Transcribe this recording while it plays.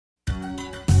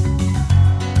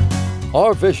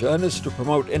Our vision is to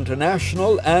promote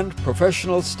international and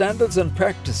professional standards and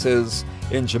practices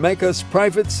in Jamaica's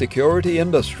private security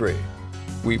industry.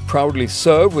 We proudly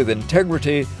serve with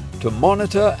integrity to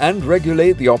monitor and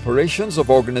regulate the operations of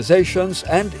organizations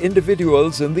and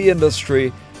individuals in the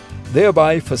industry,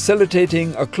 thereby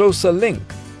facilitating a closer link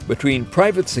between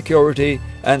private security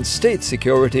and state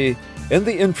security in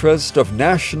the interest of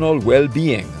national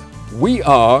well-being. We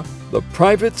are the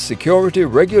Private Security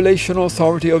Regulation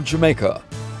Authority of Jamaica,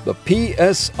 the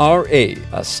PSRA,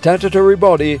 a statutory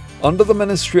body under the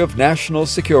Ministry of National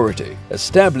Security,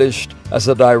 established as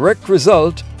a direct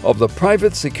result of the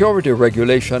Private Security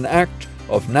Regulation Act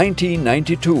of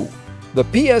 1992. The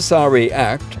PSRA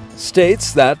Act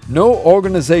states that no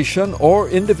organization or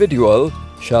individual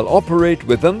shall operate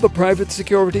within the private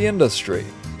security industry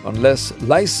unless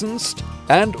licensed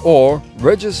and/or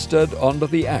registered under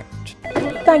the Act.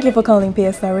 Thank you for calling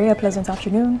PSRA. A pleasant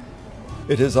afternoon.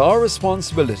 It is our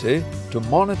responsibility to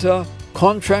monitor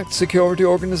contract security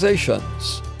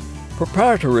organizations,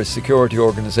 proprietary security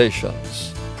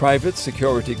organizations, private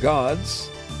security guards,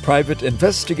 private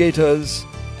investigators,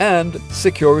 and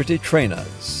security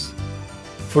trainers.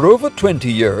 For over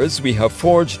 20 years, we have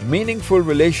forged meaningful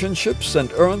relationships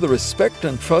and earned the respect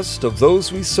and trust of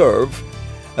those we serve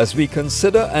as we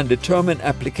consider and determine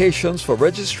applications for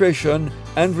registration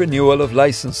and renewal of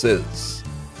licenses.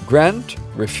 Grant,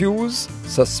 refuse,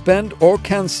 suspend or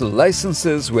cancel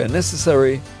licenses where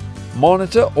necessary,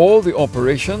 monitor all the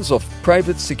operations of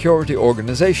private security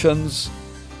organizations,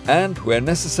 and where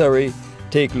necessary,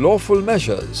 take lawful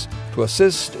measures to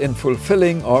assist in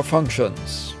fulfilling our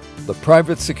functions. The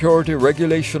Private Security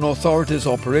Regulation Authority's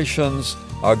operations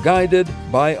are guided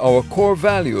by our core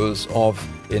values of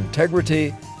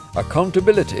integrity,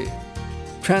 accountability,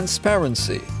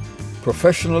 transparency,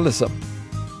 professionalism.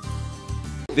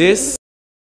 This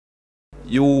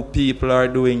you people are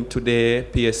doing today,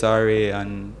 PSRA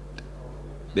and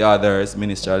the others,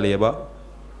 Ministry of Labour,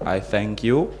 I thank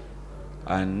you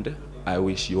and I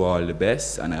wish you all the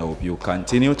best, and I hope you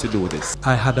continue to do this.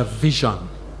 I had a vision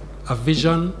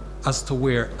as to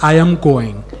where I am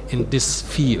going in this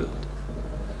field,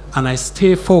 and I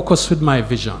stay focused with my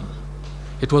vision.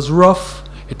 It was rough,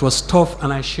 it was tough,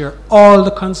 and I share all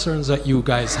the concerns that you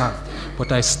guys have,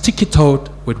 but I stick it out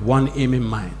with one aim in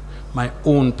mind: my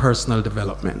own personal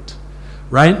development.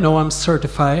 Right now I'm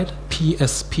certified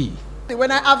PSP. When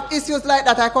I have issues like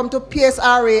that, I come to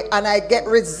PSRA and I get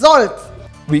results.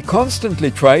 We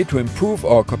constantly try to improve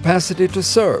our capacity to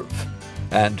serve,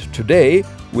 and today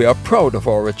we are proud of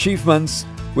our achievements,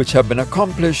 which have been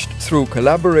accomplished through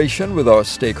collaboration with our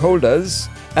stakeholders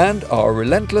and our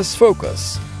relentless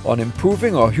focus on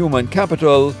improving our human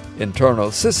capital,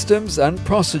 internal systems and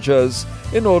procedures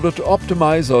in order to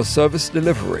optimize our service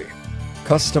delivery.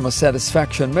 Customer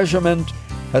satisfaction measurement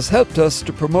has helped us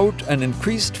to promote an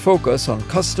increased focus on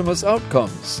customers'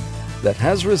 outcomes that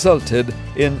has resulted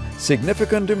in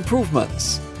significant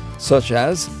improvements, such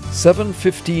as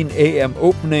 7:15 a.m.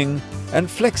 opening and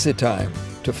flexi time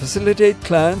to facilitate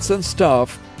clients and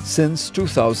staff since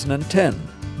 2010.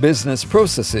 Business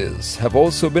processes have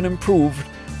also been improved,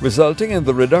 resulting in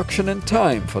the reduction in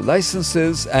time for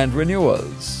licenses and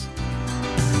renewals.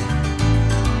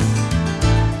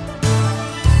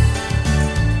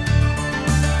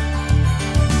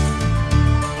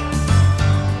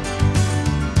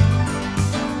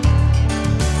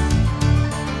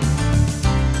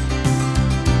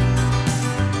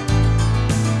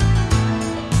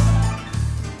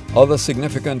 Other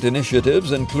significant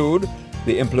initiatives include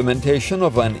the implementation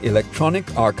of an electronic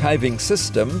archiving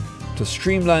system to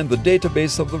streamline the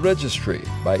database of the registry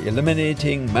by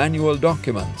eliminating manual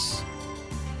documents,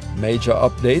 major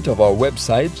update of our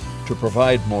website to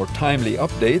provide more timely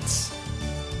updates,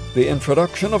 the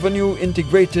introduction of a new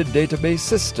integrated database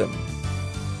system.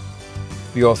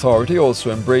 The authority also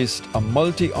embraced a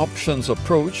multi-options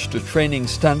approach to training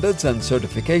standards and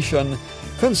certification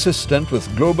consistent with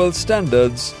global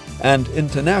standards and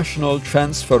international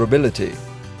transferability,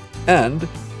 and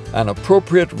an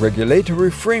appropriate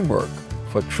regulatory framework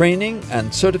for training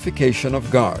and certification of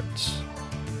guards.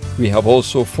 We have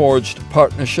also forged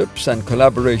partnerships and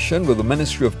collaboration with the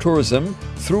Ministry of Tourism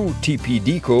through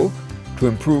TPDCO to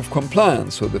improve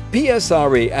compliance with the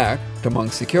PSRA Act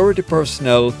among security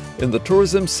personnel in the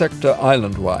tourism sector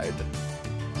island-wide.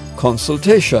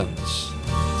 Consultations.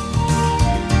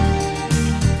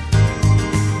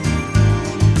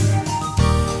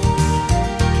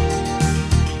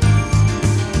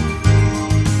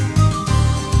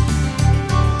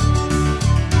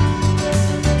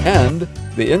 And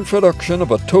the introduction of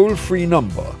a toll-free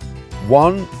number,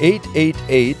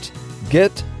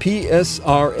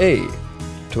 1-888-GET-PSRA,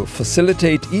 to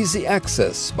facilitate easy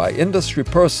access by industry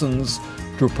persons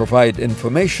to provide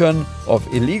information of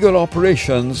illegal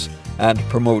operations and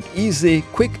promote easy,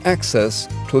 quick access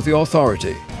to the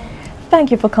authority.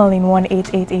 Thank you for calling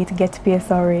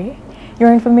 1-888-GET-PSRA.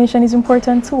 Your information is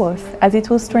important to us as it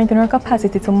will strengthen our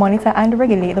capacity to monitor and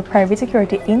regulate the private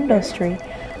security industry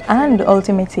and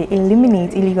ultimately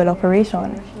eliminate illegal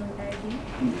operation.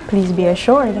 Please be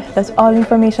assured that all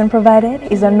information provided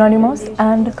is anonymous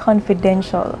and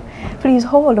confidential. Please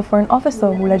hold for an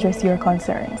officer who will address your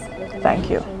concerns. Thank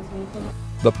you.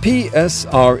 The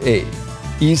PSRA.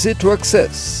 Easy to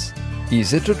access,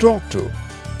 easy to talk to.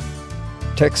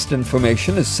 Text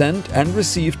information is sent and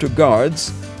received to guards,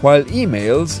 while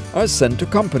emails are sent to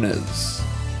companies.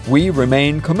 We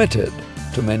remain committed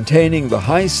to maintaining the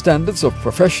high standards of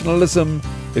professionalism,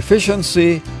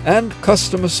 efficiency, and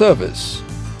customer service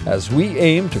as we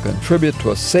aim to contribute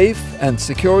to a safe and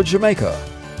secure Jamaica,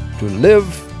 to live,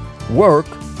 work,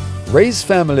 raise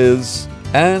families,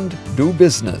 and do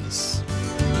business.